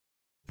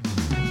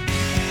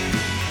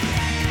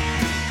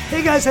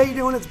Hey guys, how you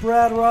doing? It's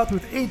Brad Roth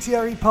with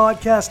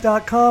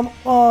ATREpodcast.com,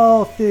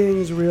 all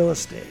things real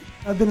estate.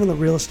 I've been in the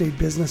real estate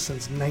business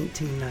since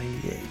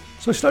 1998.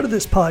 So I started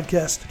this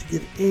podcast to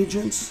give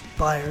agents,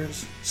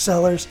 buyers,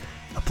 sellers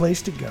a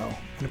place to go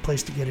and a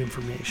place to get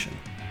information.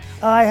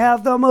 I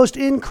have the most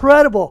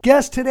incredible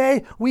guest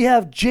today. We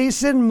have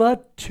Jason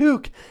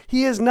Matouk.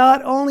 He is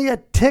not only a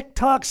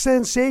TikTok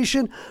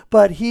sensation,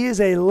 but he is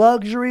a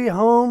luxury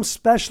home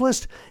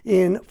specialist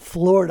in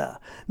Florida.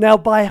 Now,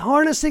 by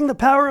harnessing the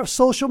power of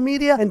social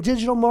media and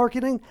digital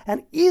marketing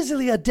and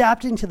easily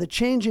adapting to the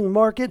changing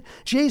market,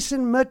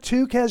 Jason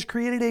Matouk has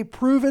created a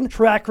proven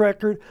track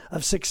record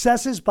of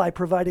successes by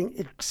providing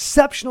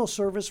exceptional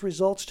service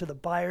results to the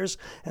buyers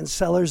and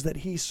sellers that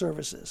he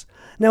services.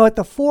 Now, at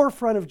the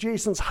forefront of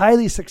Jason's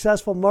highly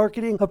successful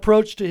marketing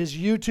approach to his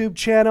YouTube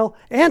channel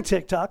and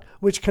TikTok,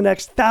 which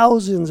connects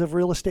thousands of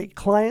real estate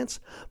clients,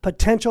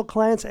 potential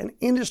clients, and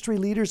industry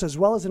leaders as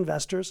well as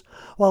investors,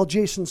 while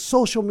Jason's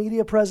social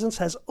media presence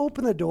has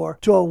opened the door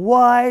to a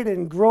wide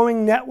and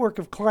growing network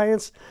of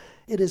clients.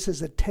 It is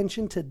his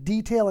attention to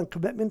detail and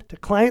commitment to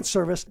client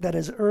service that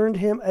has earned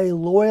him a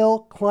loyal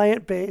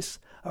client base,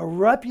 a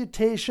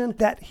reputation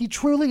that he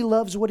truly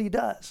loves what he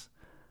does.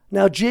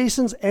 Now,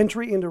 Jason's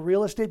entry into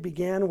real estate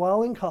began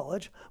while in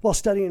college, while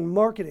studying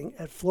marketing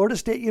at Florida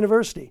State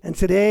University. And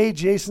today,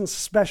 Jason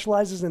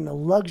specializes in the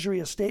luxury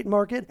estate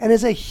market and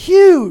is a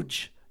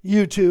huge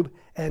YouTube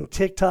and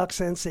TikTok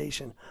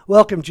sensation.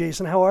 Welcome,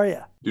 Jason. How are you?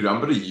 Dude, I'm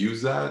going to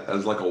use that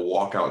as like a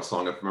walkout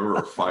song. If I'm ever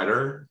a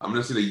fighter, I'm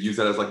just going to use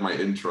that as like my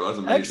intro. That's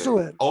amazing.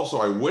 Excellent. Also,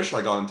 I wish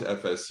I got into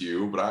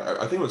FSU, but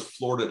I think it was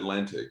Florida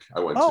Atlantic I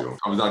went to.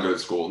 I was not good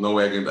at school. No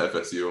way I got into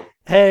FSU.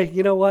 Hey,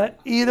 you know what?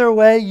 Either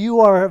way,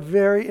 you are a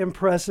very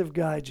impressive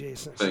guy,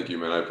 Jason. Thank you,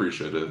 man. I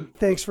appreciate it.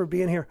 Thanks for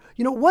being here.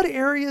 You know, what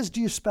areas do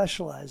you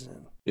specialize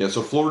in? Yeah,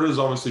 so Florida is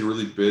obviously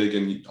really big,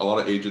 and a lot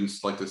of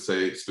agents like to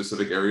say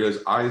specific areas.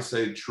 I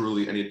say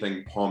truly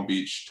anything Palm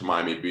Beach to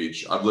Miami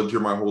Beach. I've lived here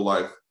my whole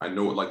life. I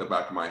know it like the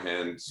back of my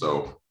hand,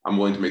 so I'm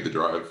willing to make the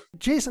drive.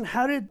 Jason,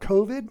 how did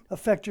COVID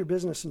affect your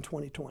business in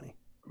 2020?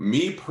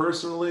 Me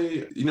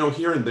personally,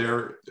 here and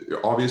there,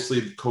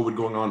 obviously COVID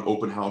going on,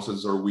 open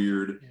houses are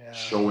weird,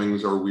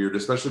 showings are weird,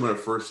 especially when it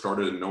first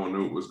started and no one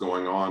knew what was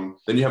going on.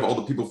 Then you have all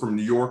the people from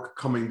New York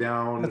coming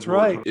down. That's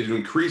right. It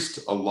increased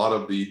a lot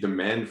of the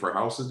demand for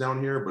houses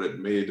down here, but it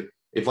made,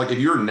 if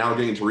you're now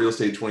getting into real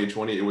estate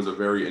 2020, it was a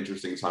very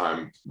interesting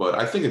time. But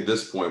I think at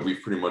this point,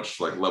 we've pretty much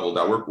leveled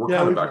out. We're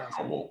kind of back to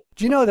normal.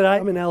 Do you know that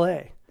I'm in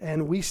LA?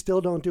 And we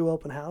still don't do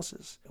open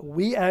houses.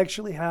 We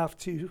actually have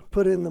to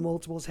put in the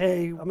multiples.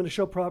 Hey, I'm going to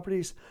show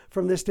properties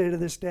from this day to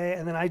this day.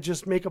 And then I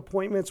just make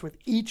appointments with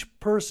each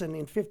person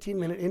in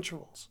 15-minute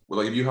intervals. Well,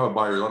 if you have a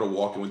buyer, you're allowed to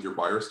walk in with your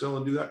buyer still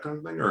and do that kind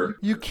of thing? Or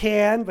you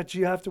can, but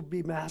you have to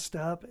be masked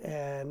up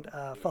and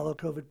follow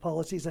COVID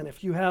policies. And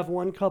if you have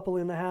one couple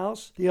in the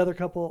house, the other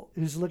couple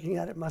who's looking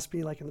at it must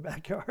be in the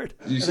backyard.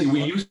 You see,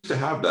 we used to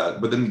have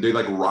that, but then they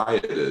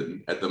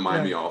rioted at the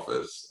Miami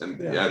office and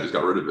just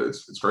got rid of it.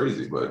 It's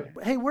crazy, but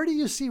hey, where do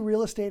you see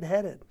real estate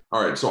headed?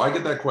 All right. So I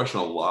get that question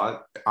a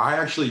lot. I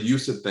actually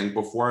used to think,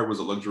 before I was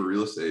a luxury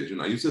real estate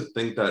agent, I used to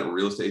think that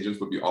real estate agents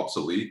would be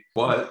obsolete,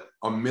 but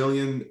a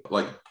million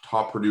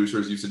top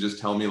producers used to just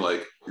tell me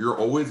you're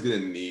always going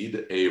to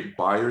need a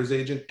buyer's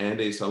agent and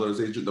a seller's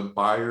agent. The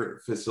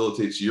buyer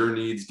facilitates your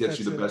needs, gets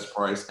you the best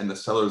price, and the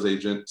seller's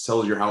agent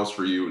sells your house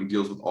for you and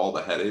deals with all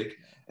the headache.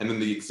 And then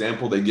the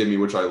example they give me,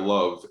 which I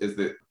love, is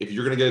that if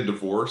you're going to get a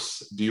divorce,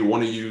 do you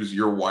want to use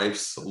your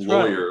wife's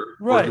lawyer?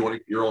 Right. Or do you want to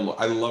get your own?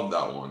 I love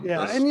that one.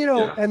 Yeah.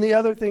 And the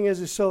other thing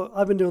is so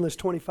I've been doing this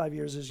 25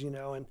 years, as you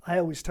know, and I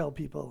always tell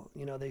people,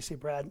 they say,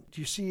 Brad,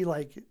 do you see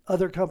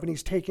other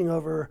companies taking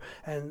over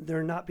and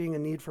there not being a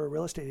need for a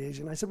real estate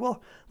agent? I said,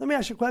 well, let me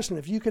ask you a question.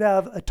 If you could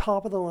have a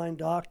top of the line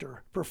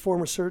doctor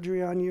perform a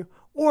surgery on you,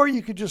 or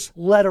you could just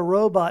let a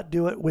robot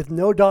do it with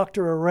no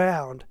doctor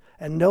around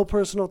and no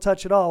personal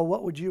touch at all,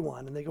 what would you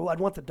want? And they go, I'd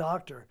want the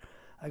doctor.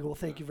 I go, well,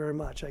 thank you very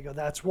much. I go,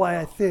 that's why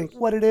I think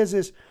what it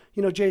is,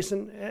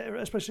 Jason,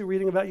 especially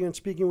reading about you and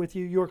speaking with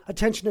you, your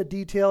attention to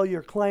detail,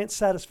 your client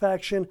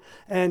satisfaction,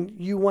 and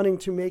you wanting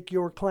to make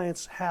your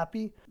clients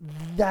happy,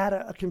 that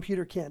a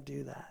computer can't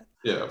do that.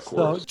 Yeah, of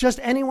course. So just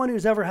anyone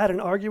who's ever had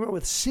an argument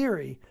with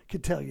Siri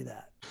could tell you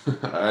that.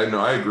 I know,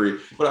 I agree.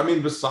 But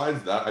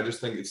besides that, I just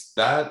think it's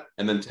that,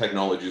 and then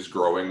technology is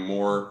growing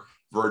more.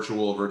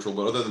 Virtual, but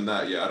other than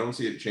that, I don't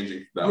see it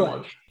changing that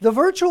much. The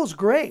virtual is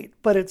great,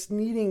 but it's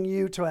needing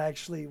you to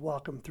actually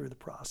walk them through the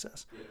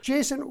process.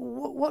 Jason,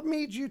 what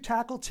made you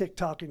tackle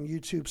TikTok and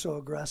YouTube so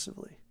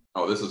aggressively?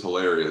 Oh, this is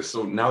hilarious.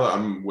 So now that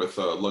I'm with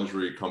a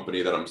luxury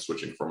company that I'm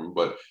switching from,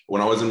 but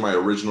when I was in my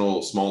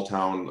original small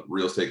town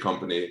real estate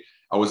company,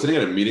 I was sitting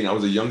at a meeting. I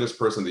was the youngest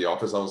person in the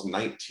office. I was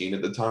 19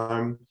 at the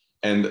time.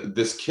 And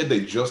this kid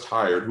they just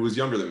hired, who was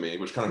younger than me,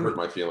 which kind of hurt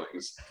my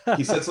feelings,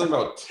 he said something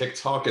about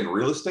TikTok and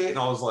real estate. And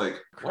I was like,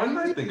 why didn't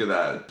I think of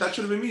that? That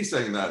should have been me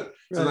saying that. Right.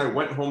 So then I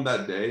went home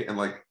that day and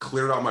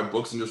cleared out my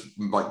books and just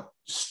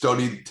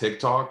studied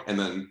TikTok. And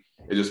then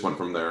it just went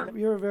from there.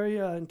 You're a very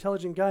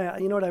intelligent guy.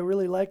 You know what I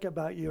really like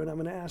about you, and I'm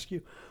going to ask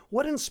you,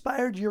 what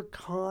inspired your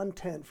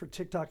content for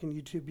TikTok and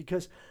YouTube?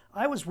 Because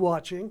I was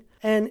watching,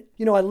 and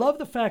I love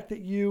the fact that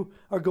you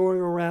are going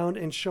around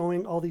and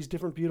showing all these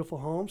different beautiful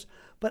homes,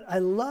 but I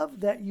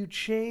love that you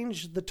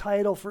changed the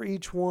title for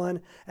each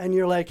one, and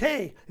you're like,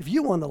 hey, if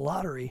you won the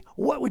lottery,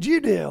 what would you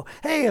do?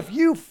 Hey, if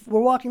you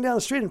were walking down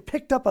the street and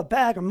picked up a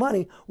bag of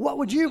money, what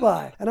would you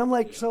buy? And I'm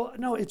like, so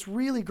no, it's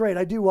really great.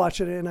 I do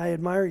watch it, and I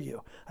admire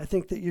you. I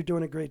think that you're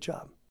doing a great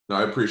job. No,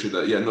 I appreciate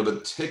that. Yeah, no,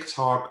 the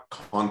TikTok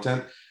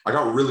content, I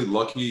got really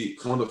lucky.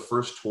 One of the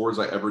first tours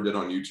I ever did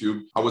on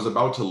YouTube, I was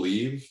about to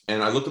leave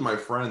and I looked at my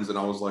friends and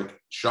I was like,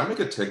 should I make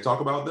a TikTok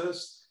about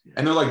this?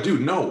 And they're like,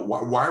 dude, no,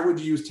 why would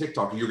you use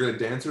TikTok? You're going to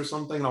dance or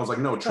something? And I was like,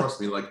 no, trust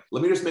me. Like,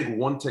 let me just make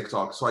one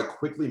TikTok. So I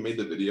quickly made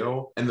the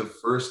video. And the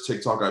first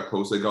TikTok I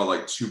posted got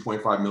like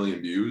 2.5 million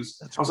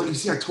views. I was like, you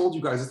see, I told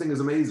you guys, this thing is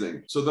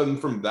amazing. So then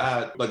from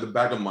that, like the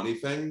bag of money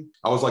thing,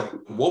 I was like,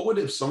 what would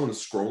if someone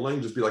is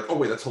scrolling just be like, oh,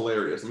 wait, that's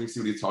hilarious. Let me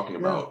see what he's talking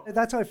about.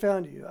 That's how I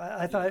found you.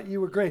 I thought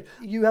you were great.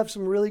 You have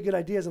some really good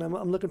ideas, and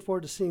I'm looking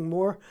forward to seeing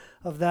more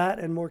of that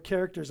and more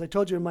characters. I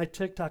told you in my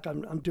TikTok,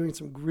 I'm doing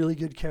some really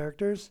good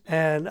characters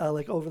and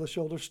like over the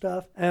shoulder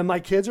stuff. And my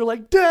kids are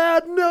like,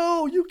 Dad,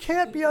 no, you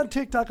can't be on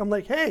TikTok. I'm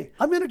like, hey,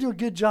 I'm going to do a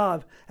good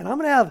job and I'm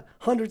going to have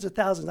hundreds of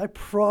thousands. I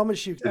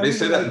promise you. They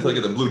say that until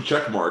you get the blue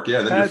check mark.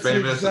 Yeah, then you're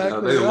famous. Exactly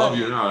and they love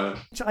you now.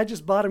 I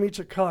just bought them each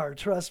a car.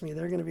 Trust me,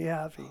 they're going to be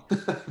happy.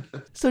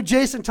 So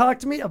Jason, talk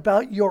to me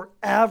about your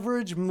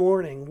average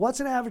morning. What's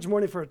an average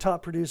morning for a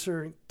top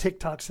producer,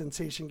 TikTok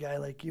sensation guy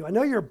like you? I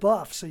know you're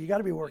buff, so you got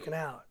to be working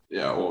out.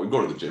 Yeah, well, we go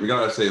to the gym. You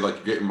got to say,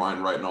 like, get your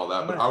mind right and all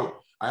that. But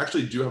I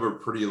actually do have a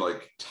pretty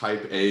like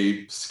type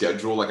A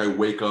schedule. Like I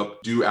wake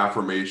up, do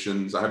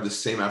affirmations. I have the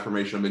same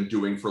affirmation I've been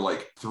doing for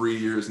like 3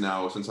 years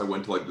now since I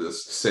went to like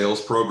this sales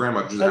program.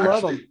 I've just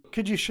love them.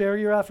 Could you share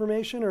your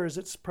affirmation or is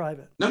it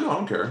private? No, I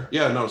don't care.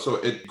 Yeah, no. So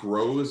it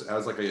grows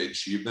as like I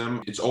achieve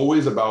them. It's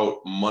always about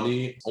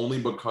money only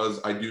because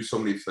I do so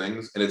many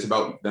things and it's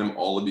about them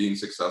all being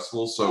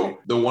successful. So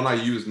the one I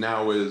use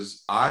now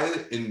is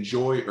I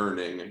enjoy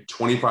earning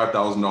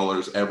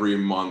 $25,000 every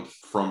month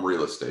from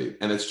real estate.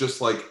 And it's just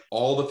like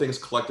all the things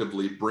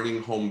collectively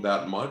bringing home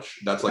that much.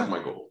 That's like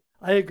my goal.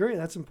 I agree.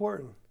 That's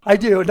important. I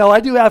do. No,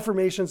 I do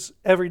affirmations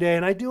every day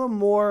and I do them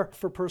more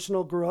for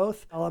personal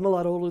growth. I'm a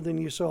lot older than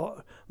you.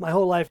 So my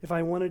whole life, if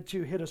I wanted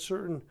to hit a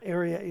certain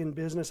area in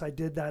business, I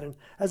did that. And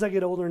as I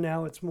get older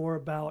now, it's more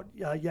about,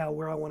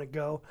 where I want to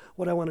go,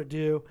 what I want to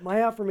do.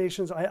 My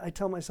affirmations, I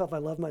tell myself I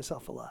love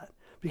myself a lot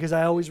because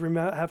I always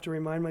have to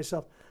remind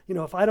myself,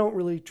 if I don't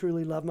really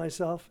truly love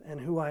myself and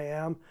who I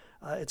am,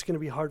 it's going to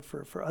be hard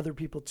for other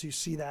people to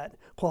see that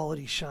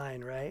quality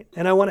shine, right?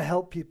 And I want to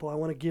help people. I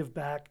want to give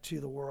back to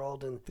the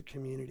world and the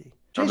community.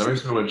 Jason,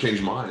 I'm going to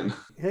change mine.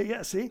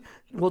 Yeah, see?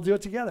 We'll do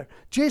it together.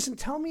 Jason,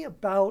 tell me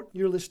about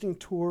your listing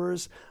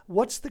tours.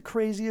 What's the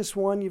craziest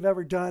one you've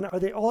ever done? Are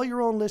they all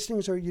your own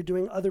listings or are you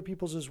doing other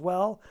people's as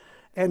well?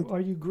 And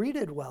are you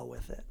greeted well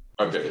with it?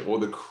 Okay, well,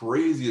 the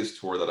craziest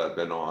tour that I've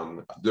been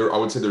on, I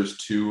would say there's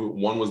two.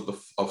 One was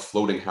a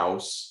floating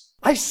house.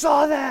 I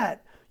saw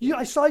that.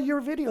 I saw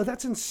your video.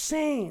 That's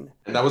insane.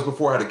 And that was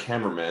before I had a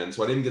cameraman,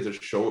 so I didn't get to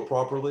show it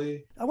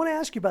properly. I want to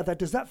ask you about that.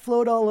 Does that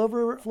float all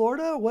over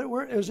Florida?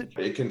 Where is it?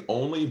 It can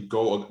only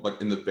go like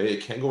in the bay.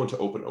 It can't go into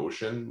open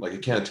ocean. Like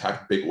it can't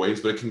attack big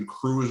waves, but it can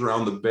cruise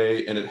around the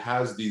bay. And it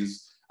has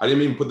these, I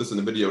didn't even put this in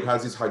the video. It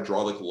has these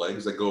hydraulic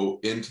legs that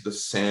go into the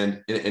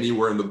sand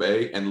anywhere in the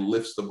bay and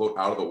lifts the boat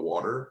out of the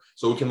water.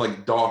 So it can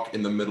like dock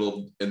in the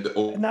middle in the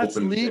open. And that's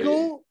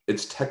legal? Bay.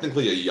 It's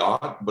technically a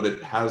yacht, but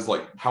it has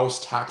like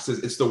house taxes.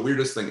 It's the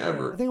weirdest thing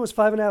ever. I think it was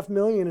 $5.5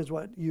 million is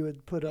what you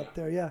had put up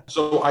there. Yeah.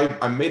 So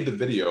I made the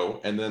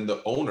video and then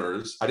the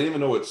owners, I didn't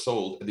even know it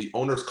sold. The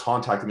owners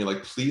contacted me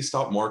like, please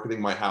stop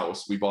marketing my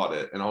house. We bought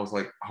it. And I was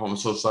like, oh, I'm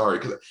so sorry.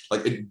 Cause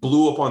like it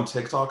blew up on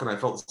TikTok and I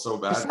felt so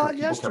bad. It's not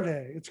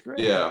yesterday. It's great.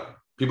 Yeah.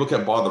 People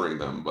kept bothering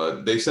them,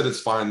 but they said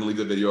it's fine. Leave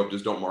the video up.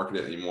 Just don't market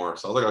it anymore.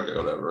 So I was like, okay,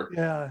 whatever.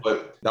 Yeah.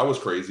 But that was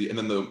crazy. And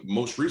then the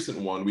most recent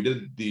one, we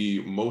did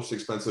the most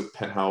expensive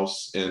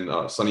penthouse in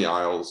Sunny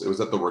Isles. It was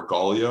at the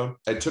Regalia.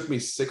 It took me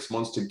 6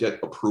 months to get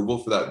approval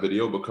for that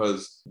video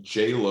because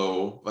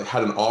J-Lo like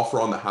had an offer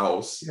on the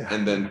house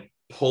and then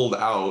pulled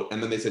out,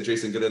 and then they said,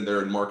 Jason, get in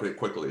there and market it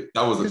quickly.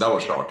 That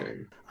was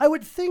shocking. I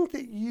would think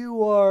that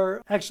you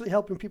are actually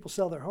helping people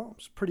sell their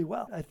homes pretty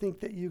well. I think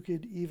that you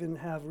could even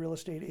have real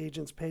estate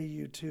agents pay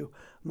you to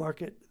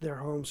market their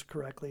homes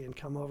correctly and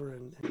come over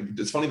and...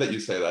 It's funny that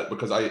you say that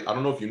because I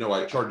don't know if you know,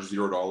 I charge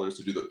 $0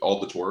 to do all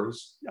the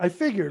tours. I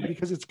figured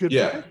because it's good.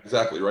 Yeah,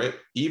 exactly, right?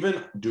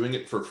 Even doing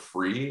it for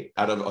free,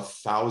 out of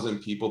 1,000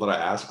 people that I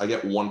ask, I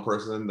get one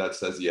person that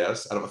says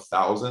yes out of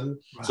 1,000.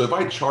 Wow. So if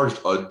I charged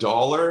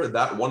 $1,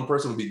 that one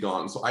person would be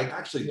gone. So I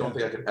actually don't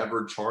think I could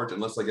ever charge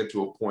unless I get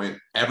to a point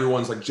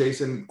everyone's like,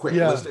 Jason, quick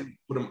listing,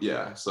 put them.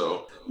 Yeah.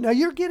 So now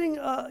you're getting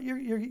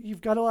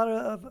you've got a lot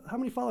of how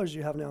many followers do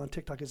you have now on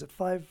TikTok? Is it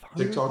 500?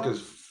 TikTok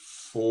is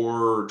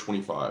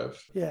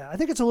 425. Yeah, I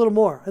think it's a little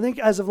more. I think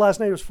as of last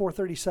night, it was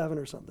 437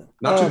 or something.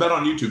 Not too bad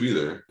on YouTube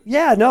either.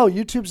 Yeah, no,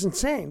 YouTube's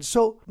insane.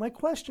 So my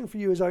question for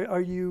you is,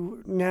 are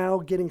you now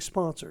getting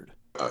sponsored?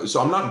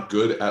 So I'm not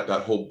good at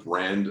that whole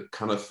brand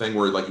kind of thing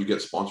where like you get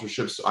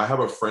sponsorships. I have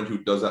a friend who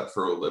does that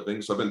for a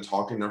living. So I've been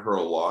talking to her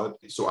a lot.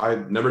 So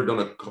I've never done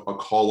a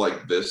call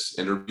like this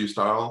interview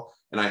style.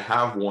 And I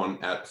have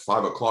one at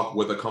 5 o'clock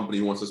with a company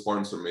who wants to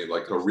sponsor me,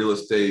 like a real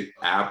estate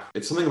app.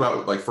 It's something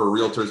about like for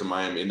realtors in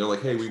Miami. And they're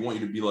like, hey, we want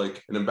you to be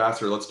like an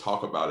ambassador. Let's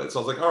talk about it. So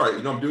I was like, all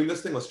right, I'm doing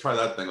this thing. Let's try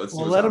that thing. Let's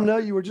let them know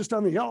you were just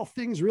on the All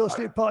Things Real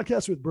Estate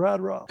podcast with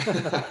Brad Roth.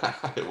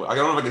 I don't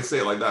know if I can say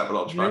it like that, but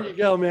I'll try. There you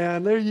go,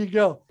 man. There you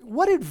go.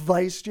 What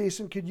advice,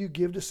 Jason, could you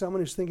give to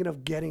someone who's thinking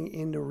of getting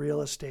into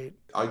real estate?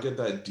 I get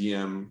that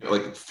DM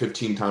like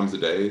 15 times a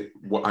day.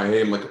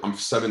 I'm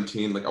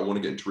 17. Like I want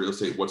to get into real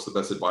estate. What's the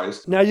best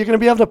advice? Now you're going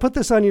to be able to put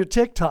this on your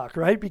TikTok,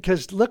 right?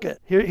 Because look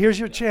here's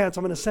your chance.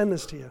 I'm going to send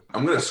this to you.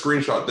 I'm going to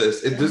screenshot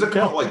this. Does it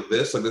come out like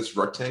this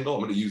rectangle?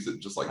 I'm going to use it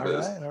just like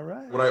this. All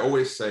right. What I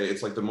always say,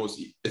 it's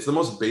the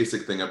most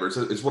basic thing ever.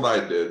 It's what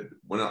I did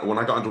when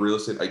I got into real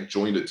estate. I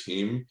joined a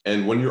team,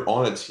 and when you're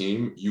on a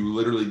team, you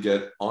literally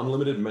get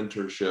unlimited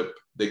mentorship.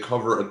 They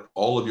cover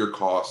all of your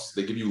costs.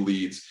 They give you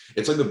leads.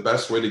 It's like the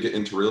best way to get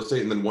into real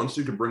estate. And then once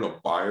you can bring a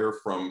buyer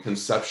from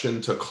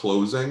conception to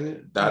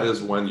closing, that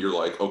is when you're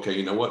like, okay,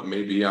 you know what?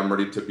 Maybe I'm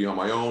ready to be on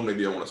my own.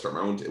 Maybe I want to start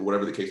my own,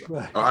 whatever the case.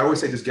 Right. I always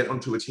say, just get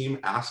onto a team,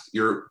 ask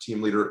your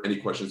team leader any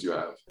questions you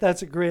have.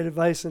 That's a great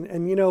advice.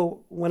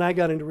 And when I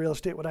got into real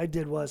estate, what I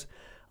did was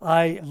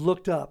I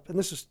looked up, and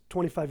this is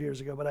 25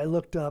 years ago, but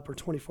or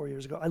 24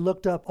 years ago, I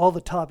looked up all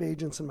the top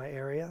agents in my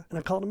area, and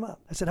I called them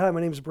up. I said, hi,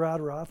 my name is Brad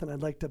Roth, and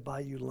I'd like to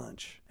buy you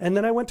lunch. And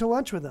then I went to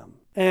lunch with them.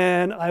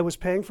 And I was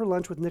paying for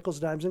lunch with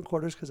nickels, dimes, and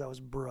quarters because I was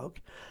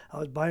broke. I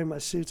was buying my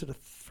suits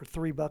for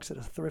 $3 at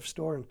a thrift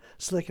store and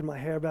slicking my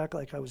hair back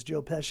like I was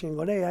Joe Pesci and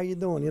going, hey, how you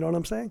doing? You know what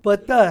I'm saying?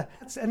 But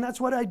that's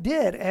what I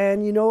did.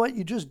 And you know what?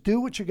 You just do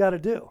what you got to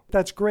do.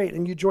 That's great.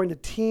 And you joined a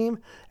team,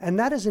 and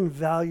that is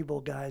invaluable,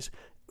 guys.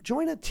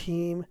 Join a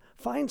team,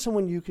 find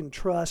someone you can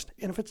trust,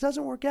 and if it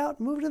doesn't work out,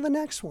 move to the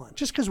next one.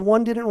 Just because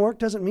one didn't work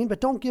doesn't mean, but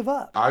don't give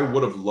up. I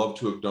would have loved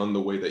to have done the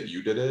way that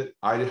you did it.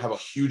 I have a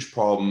huge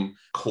problem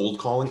cold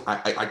calling.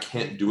 I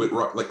can't do it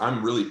right. Like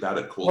I'm really bad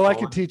at cold calling. I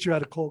could teach you how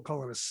to cold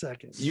call in a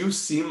second. You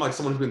seem like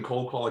someone who's been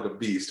cold called like a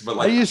beast, but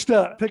I used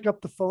to pick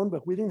up the phone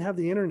book. We didn't have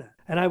the internet.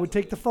 And I would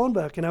take the phone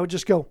book and I would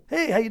just go,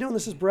 hey, how you doing?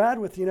 This is Brad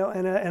with,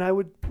 and I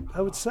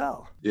would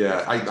sell.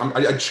 Yeah,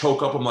 I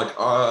choke up. I'm like,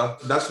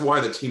 that's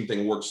why the team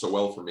thing worked so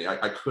well for me.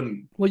 I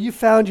couldn't. Well, you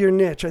found your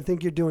niche. I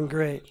think you're doing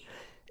great.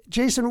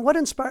 Jason, what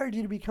inspired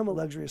you to become a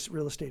luxurious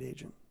real estate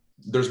agent?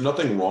 There's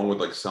nothing wrong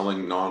with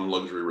selling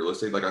non-luxury real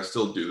estate. I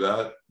still do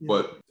that,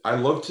 but I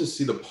love to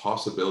see the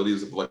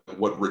possibilities of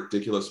what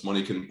ridiculous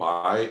money can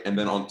buy. And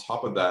then on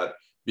top of that,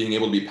 being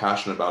able to be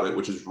passionate about it,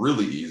 which is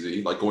really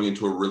easy, like going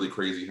into a really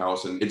crazy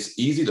house. And it's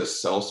easy to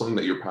sell something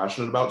that you're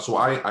passionate about. So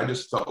I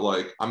just felt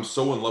like I'm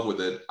so in love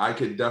with it. I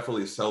could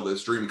definitely sell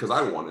this dream because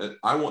I want it.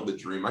 I want the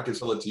dream. I can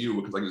sell it to you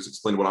because I can just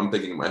explain what I'm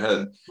thinking in my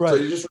head. Right. So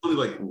it just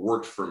really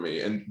worked for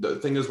me. And the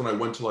thing is, when I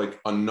went to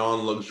a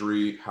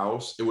non-luxury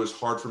house, it was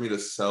hard for me to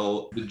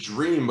sell the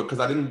dream because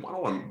I don't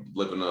want to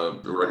live in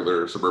a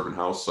regular suburban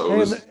house.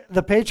 So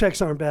the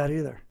paychecks aren't bad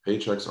either.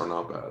 Paychecks are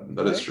not bad.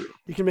 That is true.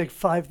 You can make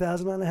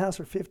 $5,000 on a house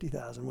or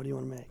 $50,000. What do you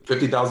want to make?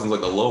 50,000 is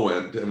the low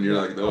end. I mean,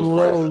 you're those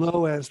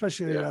low end,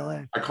 especially in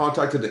LA. I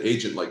contacted the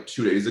agent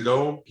 2 days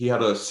ago. He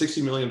had a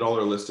 $60 million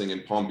listing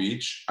in Palm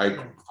Beach. I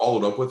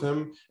followed up with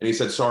him and he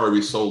said, sorry,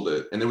 we sold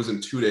it. And it was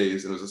in 2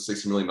 days and it was a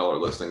 $60 million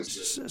listing.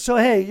 So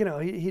hey,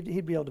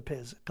 he'd be able to pay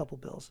us a couple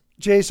bills.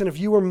 Jason, if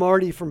you were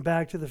Marty from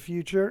Back to the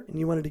Future and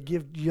you wanted to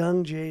give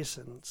young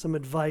Jason some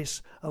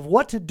advice of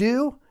what to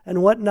do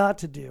and what not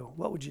to do,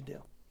 what would you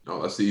do? Oh,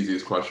 that's the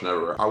easiest question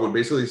ever. I would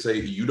basically say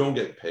you don't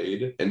get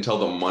paid until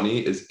the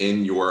money is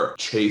in your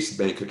Chase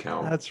bank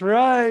account. That's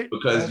right.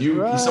 Because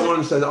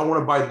someone says, I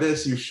want to buy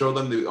this. You show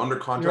them the under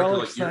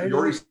contract. You're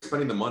already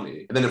spending the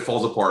money. And then it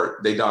falls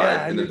apart. They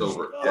die and it's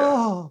over.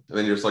 And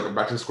then you're just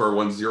back to square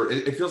one, zero.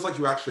 It feels like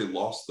you actually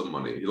lost the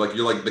money. You're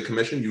the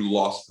commission, you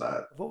lost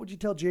that. What would you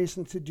tell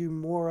Jason to do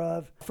more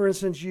of? For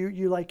instance,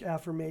 you like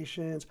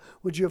affirmations.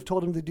 Would you have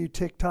told him to do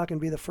TikTok and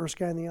be the first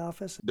guy in the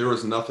office? There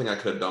was nothing I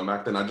could have done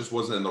back then. I just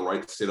wasn't in the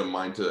right state of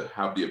mind to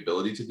have the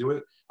ability to do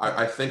it.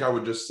 I think I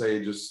would just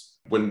say,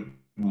 when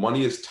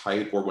money is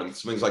tight or when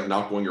something's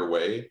not going your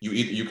way,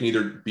 you can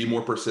either be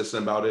more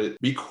persistent about it,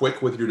 be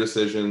quick with your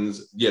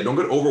decisions. Don't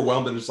get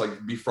overwhelmed and just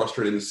be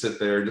frustrated and sit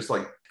there.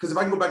 Because if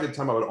I can go back in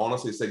time, I would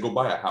honestly say, go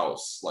buy a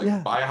house.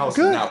 Buy a house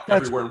now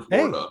everywhere in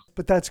Florida. Hey,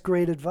 but that's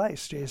great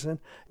advice, Jason.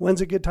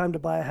 When's a good time to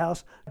buy a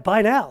house?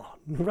 Buy now,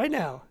 right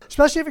now.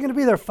 Especially if you're going to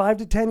be there 5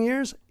 to 10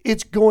 years,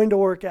 it's going to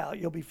work out.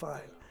 You'll be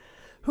fine.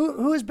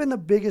 Who has been the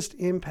biggest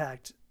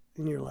impact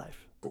in your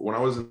life? When I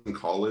was in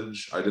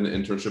college, I did an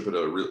internship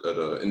at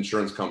an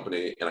insurance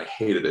company and I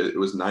hated it. It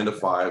was 9 to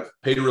 5,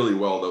 paid really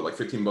well though,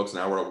 $15 an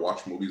hour to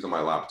watch movies on my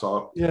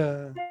laptop.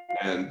 Yeah.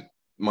 And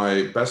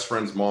my best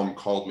friend's mom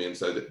called me and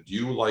said, do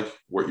you like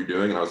what you're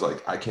doing? And I was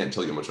like, I can't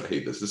tell you how much I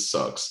hate this. This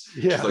sucks.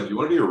 Yeah. She's like, you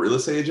want to be a real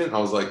estate agent? I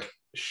was like,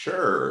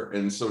 sure.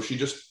 And so she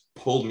just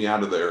pulled me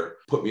out of there,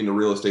 put me into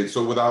real estate.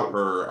 So without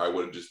her, I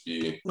would just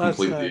be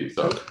completely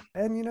stuck.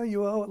 And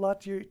you owe a lot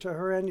to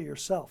her and to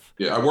yourself.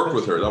 Yeah, I worked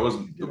with her. That was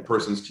the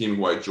person's team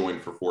who I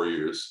joined for 4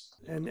 years.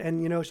 And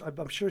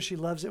I'm sure she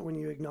loves it when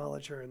you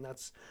acknowledge her, and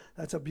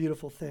that's a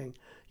beautiful thing.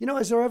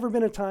 Has there ever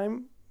been a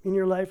time in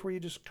your life where you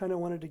just kind of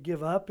wanted to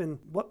give up, and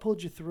what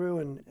pulled you through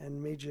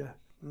and made you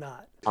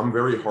not? I'm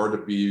very hard to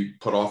be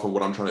put off of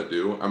what I'm trying to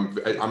do.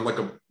 I'm like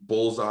a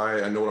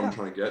bullseye. I know what I'm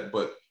trying to get,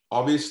 but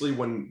obviously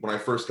when I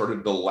first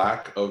started, the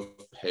lack of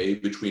pay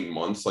between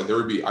months, like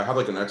I have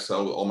like an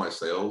Excel with all my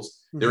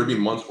sales. There would be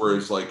months where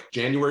it's like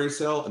January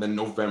sale and then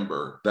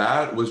November.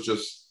 That was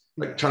just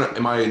like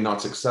am I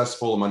not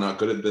successful? Am I not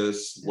good at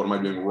this? What am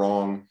I doing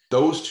wrong?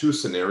 Those two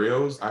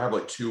scenarios, I have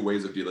like two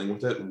ways of dealing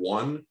with it.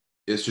 One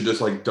is to just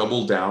like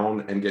double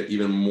down and get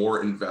even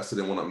more invested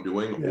in what I'm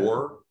doing,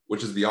 or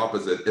which is the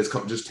opposite, is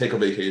just take a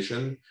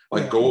vacation,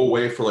 go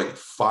away for like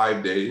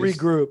 5 days,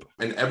 regroup.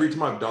 And every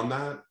time I've done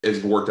that,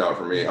 it's worked out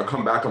for me. I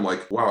come back, I'm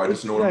like, wow, I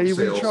just know what I'm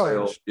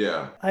sales.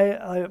 Yeah.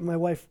 My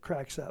wife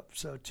cracks up.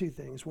 So two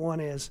things.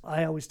 One is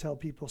I always tell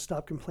people,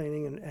 stop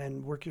complaining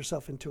and work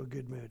yourself into a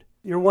good mood.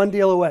 You're one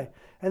deal away.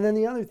 And then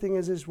the other thing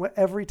is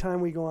every time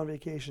we go on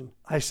vacation,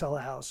 I sell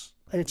a house.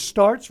 It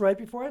starts right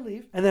before I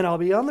leave, and then I'll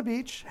be on the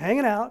beach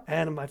hanging out,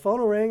 and my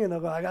phone will ring, and they'll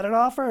go, I got an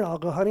offer, and I'll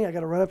go, honey, I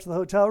got to run up to the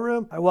hotel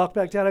room. I walk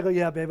back down. I go,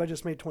 yeah, babe, I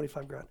just made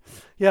 25 grand.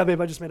 Yeah,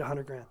 babe, I just made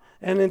 100 grand.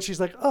 And then she's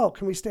like, oh,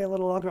 can we stay a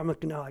little longer? I'm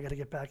like, no, I got to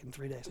get back in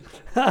 3 days.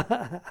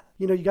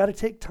 You got to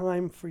take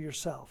time for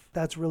yourself.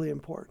 That's really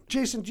important.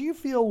 Jason, do you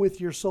feel with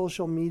your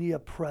social media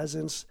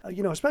presence,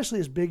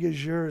 especially as big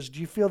as yours, do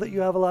you feel that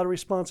you have a lot of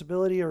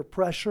responsibility or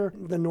pressure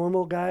the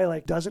normal guy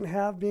doesn't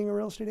have being a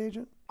real estate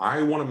agent?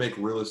 I want to make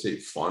real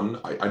estate fun.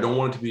 I don't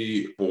want it to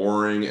be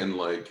boring and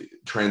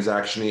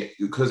transaction-y,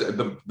 because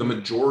the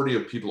majority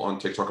of people on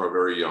TikTok are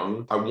very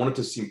young. I want it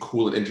to seem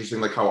cool and interesting,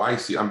 like how I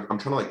see. I'm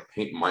trying to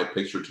paint my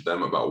picture to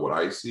them about what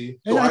I see.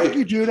 And I think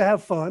you do to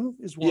have fun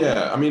as well.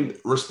 Yeah, I mean,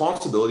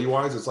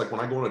 responsibility-wise, it's like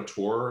when I go on a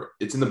tour,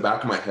 it's in the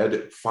back of my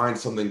head, find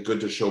something good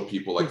to show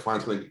people,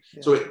 find something.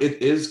 Yeah. So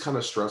it is kind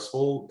of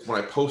stressful.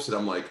 When I post it,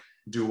 I'm like,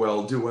 do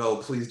well,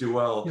 please do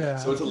well. Yeah.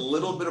 So it's a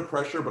little bit of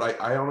pressure, but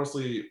I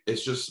honestly,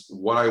 it's just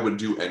what I would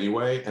do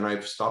anyway. And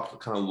I've stopped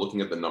kind of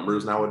looking at the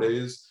numbers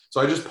nowadays. So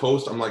I just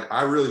post, I'm like,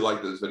 I really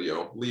like this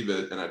video, leave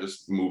it, and I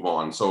just move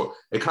on. So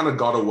it kind of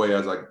got away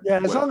as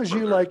as long as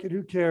you like it,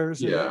 who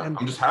cares? Yeah, and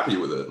I'm just happy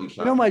with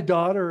it. My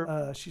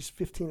daughter, she's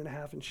 15 and a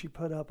half, and she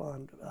put up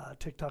on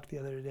TikTok the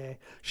other day.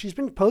 She's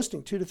been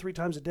posting 2 to 3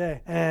 times a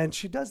day, and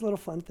she does little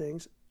fun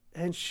things.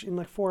 And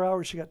in 4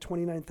 hours, she got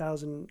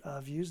 29,000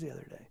 views the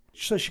other day.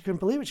 So she couldn't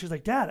believe it. She was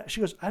like, Dad,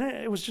 she goes,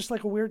 it was just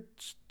like a weird,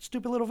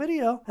 stupid little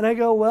video. And I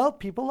go, well,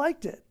 people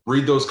liked it.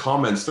 Read those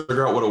comments,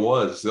 figure out what it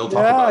was. They'll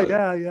talk about it.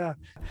 Yeah.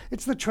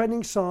 It's the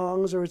trending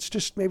songs, or it's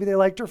just maybe they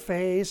liked her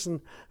face,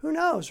 and who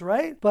knows,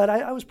 right? But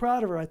I was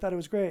proud of her. I thought it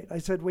was great. I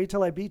said, wait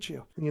till I beat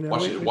you.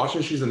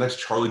 Watching she's the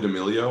next Charli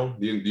D'Amelio.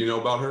 Do you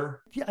know about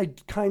her? Yeah, I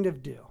kind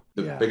of do.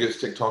 The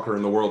biggest TikToker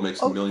in the world,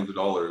 makes millions of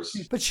dollars.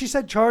 But she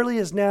said Charli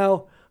is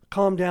now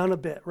calm down a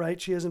bit,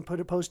 right? She hasn't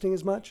posting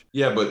as much.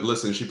 Yeah, but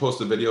listen, she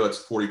posts a video, it's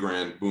 40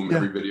 grand, boom,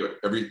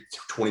 every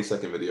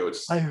 20-second video.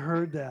 I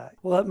heard that.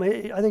 Well,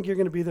 I think you're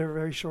going to be there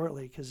very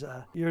shortly, because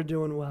you're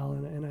doing well,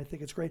 and I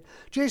think it's great.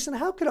 Jason,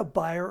 how could a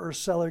buyer or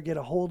seller get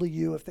a hold of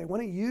you if they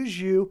want to use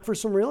you for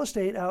some real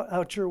estate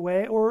out your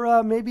way?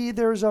 Or maybe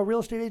there's a real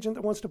estate agent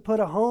that wants to put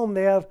a home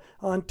they have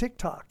on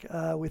TikTok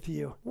with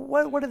you.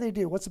 What do they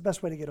do? What's the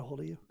best way to get a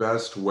hold of you?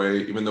 Best way,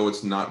 even though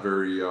it's not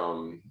very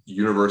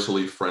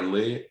universally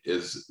friendly,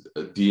 is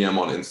a DM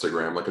on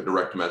Instagram, like a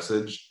direct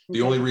message.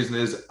 The only reason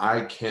is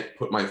I can't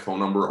put my phone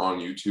number on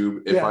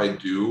YouTube. If I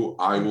do,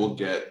 I will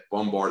get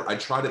bombarded. I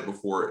tried it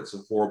before. It's a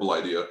horrible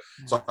idea.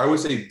 So I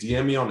would say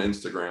DM me on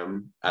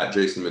Instagram at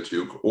Jason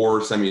Matuk,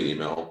 or send me an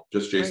email,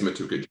 just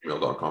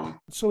jasonmatuk@gmail.com.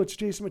 So it's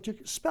Jason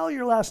Matuk. Spell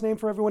your last name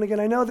for everyone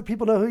again. I know that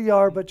people know who you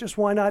are, but just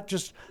why not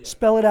just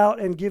spell it out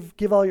and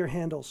give all your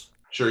handles.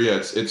 Sure, yeah.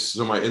 It's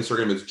so my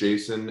Instagram is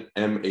Jason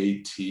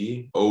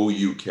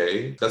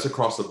Matouk. That's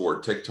across the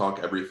board,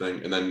 TikTok,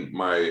 everything. And then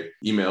my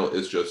email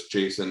is just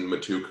Jason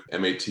Matuk,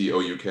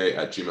 Matouk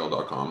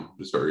 @gmail.com.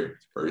 Just very,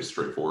 very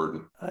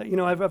straightforward.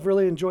 I've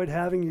really enjoyed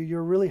having you. You're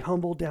a really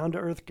humble, down to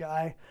earth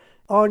guy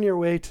on your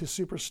way to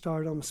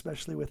superstardom,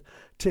 especially with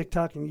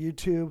TikTok and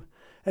YouTube.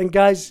 And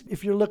guys,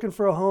 if you're looking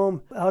for a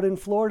home out in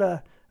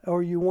Florida,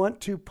 or you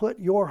want to put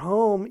your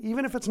home,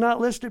 even if it's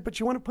not listed, but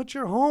you want to put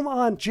your home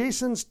on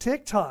Jason's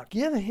TikTok,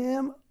 give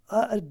him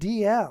a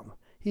DM.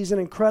 He's an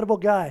incredible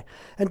guy.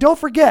 And don't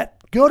forget,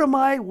 go to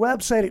my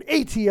website at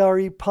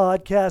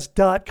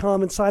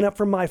atrepodcast.com and sign up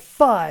for my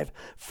 5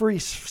 free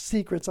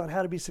secrets on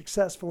how to be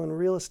successful in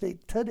real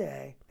estate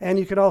today. And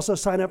you can also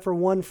sign up for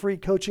 1 free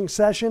coaching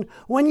session.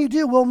 When you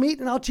do, we'll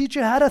meet and I'll teach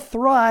you how to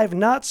thrive,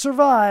 not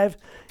survive,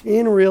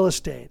 in real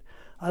estate.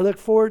 I look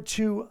forward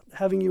to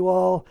having you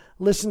all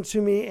listen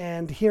to me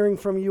and hearing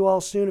from you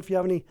all soon. If you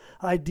have any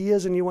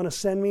ideas and you want to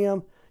send me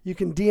them, you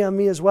can DM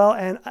me as well.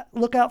 And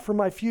look out for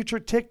my future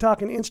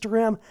TikTok and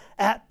Instagram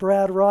at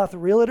Brad Roth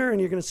Realtor, and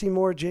you're going to see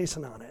more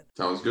Jason on it.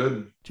 Sounds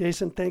good.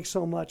 Jason, thanks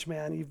so much,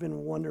 man. You've been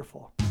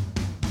wonderful.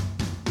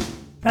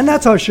 And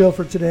that's our show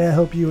for today. I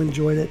hope you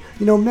enjoyed it.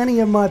 You know, many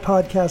of my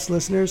podcast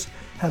listeners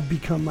have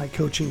become my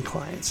coaching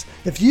clients.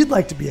 If you'd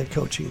like to be a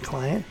coaching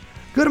client,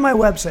 go to my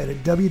website at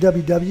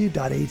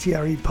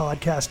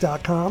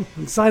www.atrepodcast.com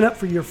and sign up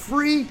for your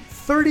free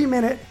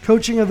 30-minute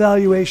coaching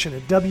evaluation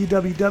at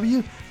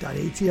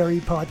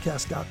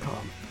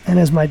www.atrepodcast.com. And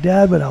as my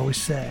dad would always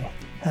say,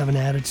 have an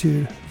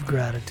attitude of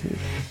gratitude.